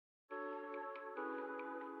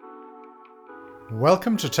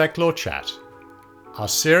Welcome to Tech Law Chat, our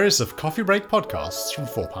series of coffee break podcasts from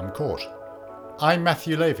Thorpham Court. I'm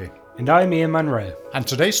Matthew Levy. And I'm Ian Munro. And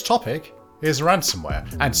today's topic is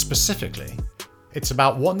ransomware, and specifically, it's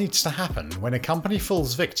about what needs to happen when a company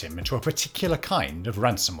falls victim to a particular kind of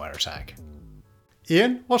ransomware attack.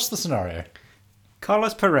 Ian, what's the scenario?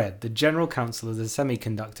 Carlos Pared, the general counsel of the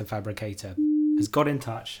semiconductor fabricator, has got in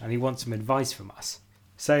touch and he wants some advice from us.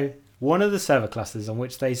 So, one of the server clusters on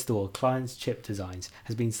which they store clients' chip designs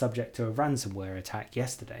has been subject to a ransomware attack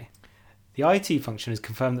yesterday. The IT function has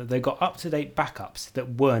confirmed that they got up-to-date backups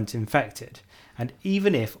that weren't infected, and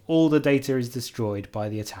even if all the data is destroyed by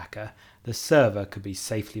the attacker, the server could be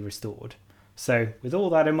safely restored. So, with all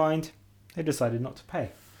that in mind, they decided not to pay.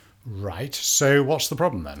 Right, so what's the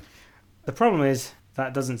problem then? The problem is,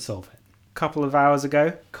 that doesn't solve it. A couple of hours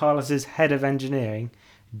ago, Carlos's head of engineering,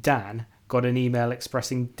 Dan, got an email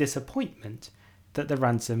expressing disappointment that the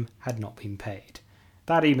ransom had not been paid.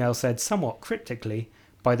 That email said somewhat cryptically,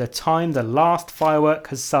 "By the time the last firework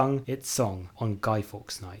has sung its song on Guy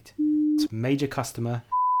Fawkes night, its major customer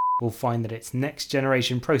will find that its next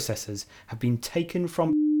generation processors have been taken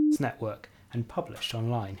from its network and published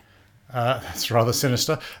online." That's rather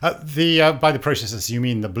sinister. By the processors, you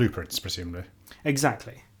mean the blueprints, presumably?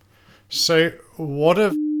 Exactly. So, what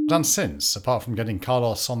have done since, apart from getting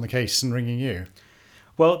Carlos on the case and ringing you?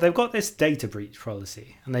 Well, they've got this data breach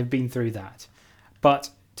policy, and they've been through that. But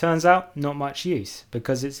turns out, not much use,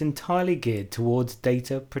 because it's entirely geared towards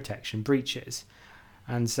data protection breaches.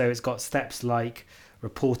 And so it's got steps like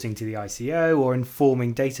reporting to the ICO or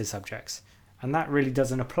informing data subjects. And that really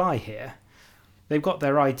doesn't apply here. They've got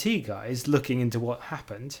their IT guys looking into what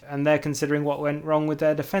happened, and they're considering what went wrong with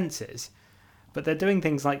their defences. But they're doing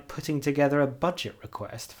things like putting together a budget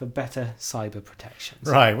request for better cyber protections.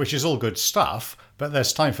 Right, which is all good stuff, but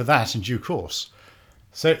there's time for that in due course.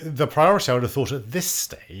 So the priority I would have thought at this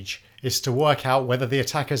stage is to work out whether the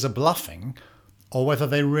attackers are bluffing or whether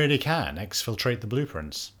they really can exfiltrate the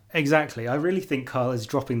blueprints. Exactly. I really think Carl is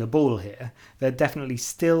dropping the ball here. They're definitely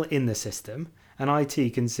still in the system, and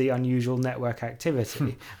IT can see unusual network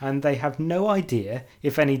activity, and they have no idea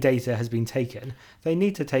if any data has been taken. They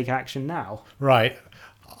need to take action now. Right.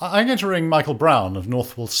 I'm going to ring Michael Brown of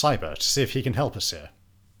Northwall Cyber to see if he can help us here.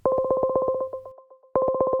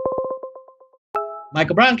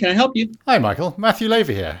 Michael Brown, can I help you? Hi, Michael. Matthew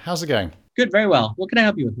Levy here. How's it going? Good, very well. What can I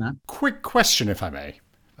help you with, Matt? Quick question, if I may.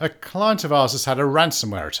 A client of ours has had a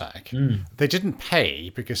ransomware attack. They didn't pay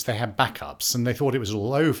because they had backups and they thought it was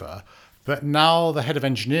all over. But now the head of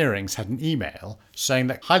engineering's had an email saying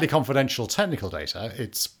that highly confidential technical data,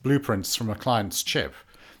 its blueprints from a client's chip,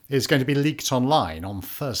 is going to be leaked online on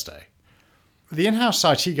Thursday. The in-house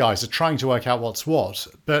IT guys are trying to work out what's what,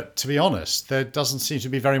 but to be honest, there doesn't seem to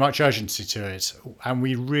be very much urgency to it, and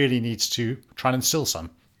we really need to try and instill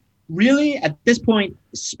some. Really? At this point,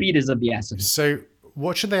 speed is of the essence. So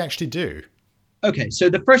what should they actually do? Okay,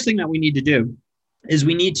 so the first thing that we need to do is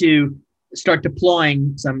we need to start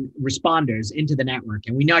deploying some responders into the network.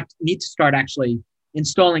 And we need to start actually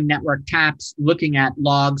installing network taps, looking at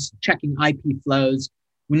logs, checking IP flows.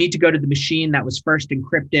 We need to go to the machine that was first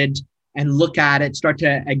encrypted and look at it, start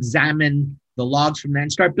to examine the logs from there and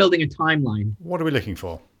start building a timeline. What are we looking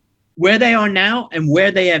for? Where they are now and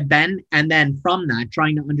where they have been. And then from that,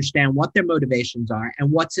 trying to understand what their motivations are and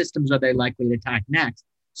what systems are they likely to attack next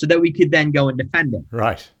so that we could then go and defend it.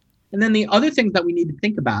 Right. And then the other things that we need to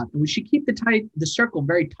think about, and we should keep the circle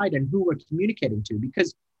very tight on who we're communicating to,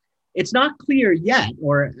 because it's not clear yet,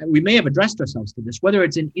 or we may have addressed ourselves to this, whether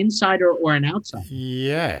it's an insider or an outsider.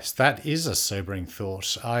 Yes, that is a sobering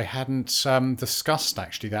thought. I hadn't discussed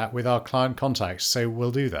actually that with our client contacts, so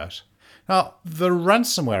we'll do that. Now, the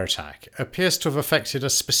ransomware attack appears to have affected a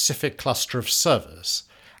specific cluster of servers,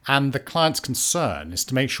 and the client's concern is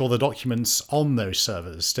to make sure the documents on those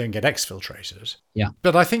servers don't get exfiltrated. Yeah.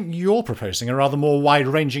 But I think you're proposing a rather more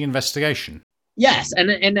wide-ranging investigation. Yes, and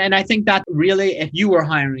I think that really, if you were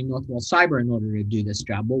hiring Northwall Cyber in order to do this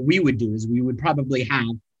job, what we would do is we would probably have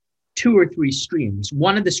 2 or 3 streams.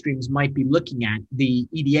 One of the streams might be looking at the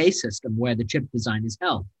EDA system where the chip design is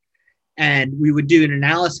held. And we would do an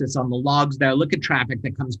analysis on the logs there, look at traffic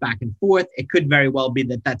that comes back and forth. It could very well be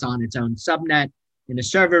that that's on its own subnet in a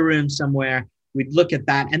server room somewhere. We'd look at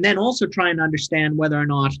that and then also try and understand whether or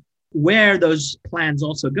not where those plans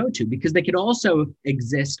also go to, because they could also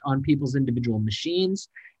exist on people's individual machines.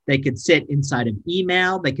 They could sit inside of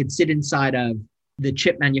email. They could sit inside of the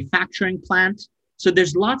chip manufacturing plant. So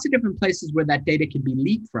there's lots of different places where that data can be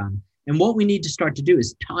leaked from. And what we need to start to do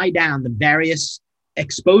is tie down the various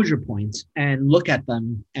exposure points and look at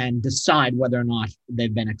them and decide whether or not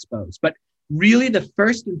they've been exposed. But really the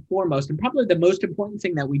first and foremost, and probably the most important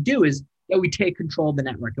thing that we do is that we take control of the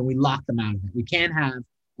network and we lock them out of it. We can't have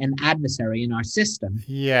an adversary in our system.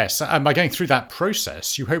 Yes, and by going through that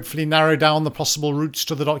process, you hopefully narrow down the possible routes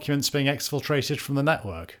to the documents being exfiltrated from the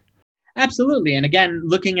network. Absolutely. And again,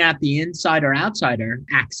 looking at the insider-outsider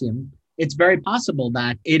axiom, it's very possible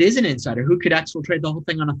that it is an insider who could exfiltrate the whole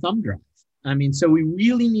thing on a thumb drive. I mean, so we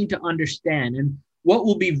really need to understand. And what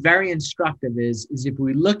will be very instructive is if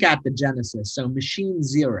we look at the genesis, so machine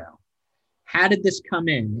zero, how did this come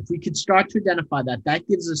in? If we could start to identify that, that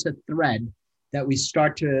gives us a thread that we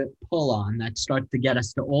start to pull on, that starts to get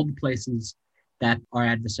us to all the places that our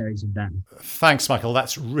adversaries have been. Thanks, Michael.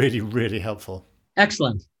 That's really, really helpful.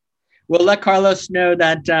 Excellent. We'll let Carlos know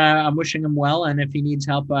that I'm wishing him well, and if he needs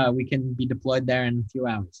help, we can be deployed there in a few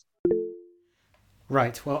hours.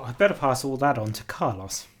 Right, well, I'd better pass all that on to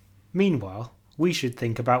Carlos. Meanwhile, we should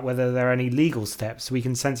think about whether there are any legal steps we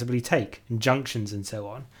can sensibly take, injunctions and so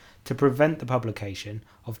on, to prevent the publication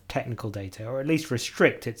of technical data, or at least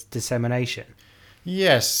restrict its dissemination.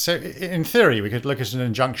 Yes, so in theory, we could look at an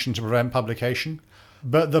injunction to prevent publication,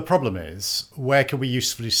 but the problem is, where can we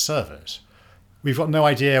usefully serve it? We've got no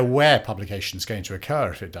idea where publication is going to occur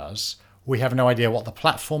if it does. We have no idea what the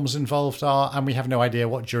platforms involved are, and we have no idea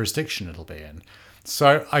what jurisdiction it'll be in.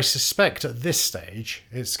 So I suspect at this stage,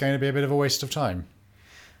 it's going to be a bit of a waste of time.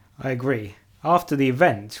 I agree. After the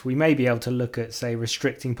event, we may be able to look at, say,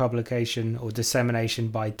 restricting publication or dissemination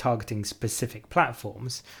by targeting specific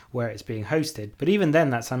platforms where it's being hosted, but even then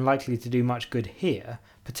that's unlikely to do much good here,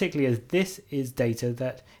 particularly as this is data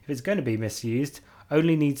that, if it's going to be misused,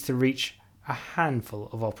 only needs to reach a handful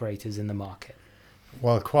of operators in the market.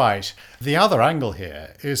 Well, quite. The other angle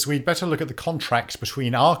here is we'd better look at the contract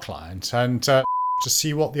between our client and to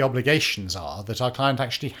see what the obligations are that our client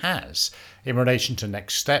actually has in relation to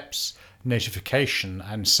next steps, notification,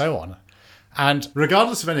 and so on. And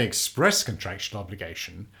regardless of any express contractual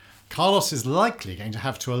obligation, Carlos is likely going to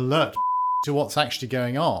have to alert to what's actually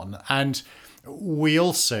going on. And we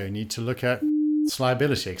also need to look at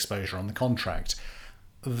liability exposure on the contract.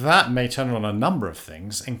 That may turn on a number of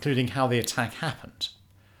things, including how the attack happened.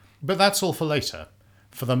 But that's all for later.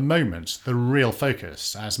 For the moment, the real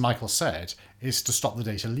focus, as Michael said, is to stop the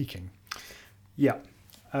data leaking. Yeah.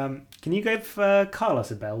 Can you give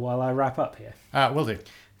Carlos a bell while I wrap up here? Will do.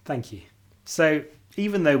 Thank you. So,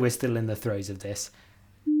 even though we're still in the throes of this,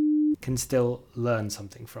 can still learn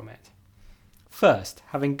something from it. First,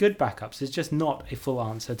 having good backups is just not a full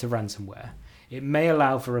answer to ransomware. It may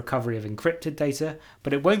allow for recovery of encrypted data,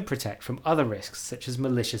 but it won't protect from other risks such as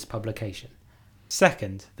malicious publication.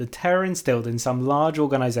 Second, the terror instilled in some large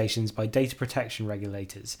organisations by data protection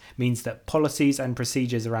regulators means that policies and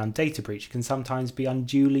procedures around data breach can sometimes be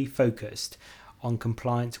unduly focused on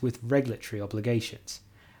compliance with regulatory obligations.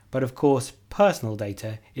 But of course, personal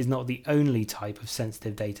data is not the only type of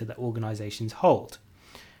sensitive data that organisations hold.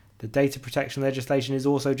 The data protection legislation is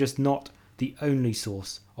also just not the only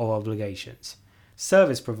source of obligations.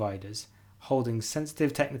 Service providers holding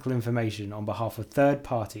sensitive technical information on behalf of third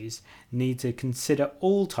parties need to consider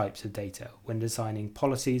all types of data when designing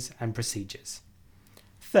policies and procedures.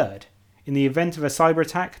 Third, in the event of a cyber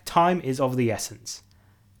attack, time is of the essence.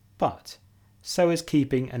 But so is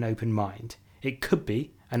keeping an open mind. It could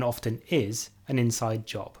be, and often is, an inside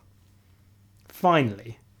job.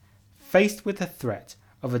 Finally, faced with the threat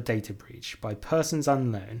of a data breach by persons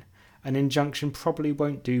unknown, an injunction probably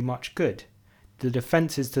won't do much good. The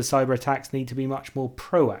defences to cyber attacks need to be much more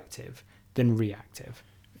proactive than reactive.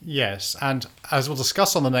 Yes, and as we'll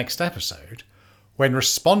discuss on the next episode, when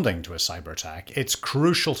responding to a cyber attack, it's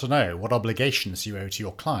crucial to know what obligations you owe to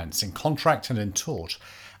your clients in contract and in tort,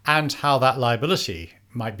 and how that liability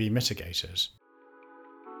might be mitigated.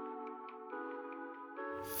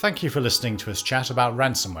 Thank you for listening to us chat about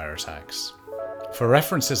ransomware attacks. For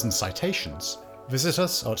references and citations, visit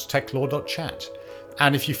us at techlaw.chat,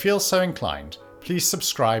 and if you feel so inclined, please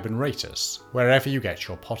subscribe and rate us wherever you get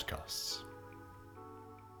your podcasts.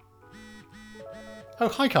 Oh,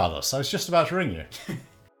 hi Carlos, I was just about to ring you.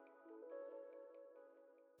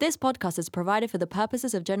 This podcast is provided for the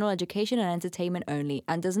purposes of general education and entertainment only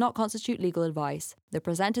and does not constitute legal advice. The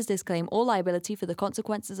presenters disclaim all liability for the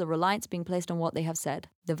consequences of reliance being placed on what they have said.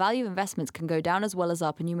 The value of investments can go down as well as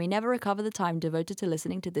up, and you may never recover the time devoted to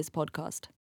listening to this podcast.